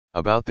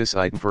About this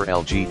item for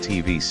LG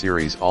TV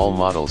series, all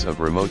models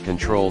of remote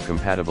control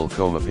compatible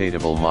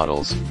compatible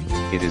models.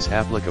 It is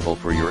applicable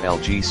for your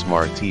LG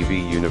Smart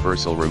TV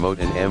Universal Remote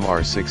and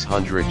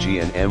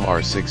MR600G and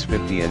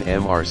MR650 and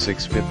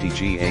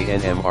MR650GA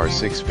and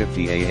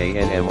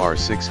MR650AA and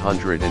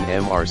MR600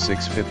 and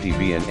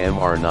MR650B and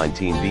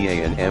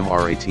MR19BA and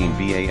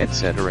MR18BA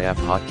etc. App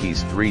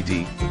hotkeys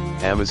 3D,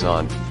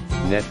 Amazon,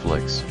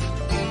 Netflix.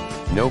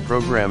 No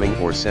programming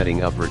or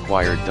setting up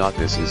required.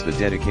 This is the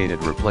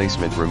dedicated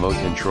replacement remote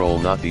control,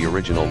 not the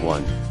original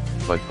one,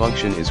 but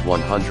function is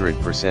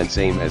 100%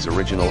 same as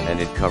original and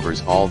it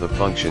covers all the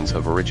functions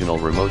of original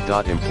remote.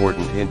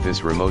 Important hint: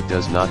 this remote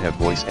does not have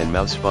voice and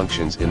mouse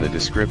functions. In the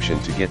description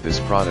to get this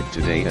product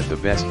today at the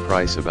best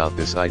price. About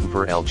this item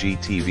for LG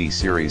TV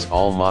series,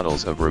 all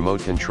models of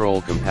remote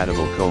control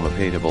compatible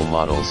compatible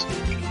models.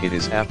 It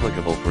is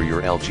applicable for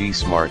your LG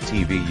Smart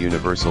TV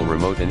Universal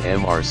Remote and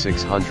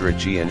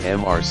MR600G and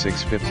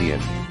MR650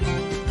 and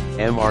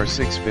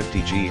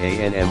MR650GA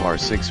and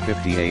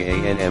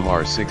MR650AA and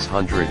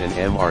MR600 and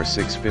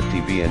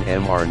MR650B and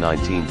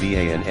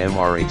MR19BA and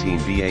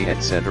MR18BA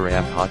etc.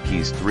 App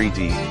hotkeys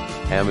 3D,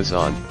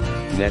 Amazon,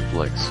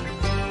 Netflix.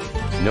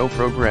 No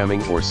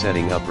programming or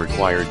setting up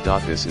required.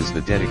 This is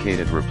the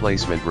dedicated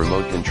replacement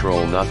remote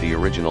control, not the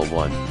original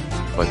one,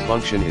 but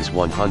function is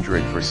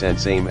 100%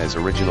 same as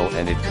original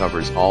and it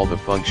covers all the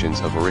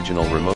functions of original remote.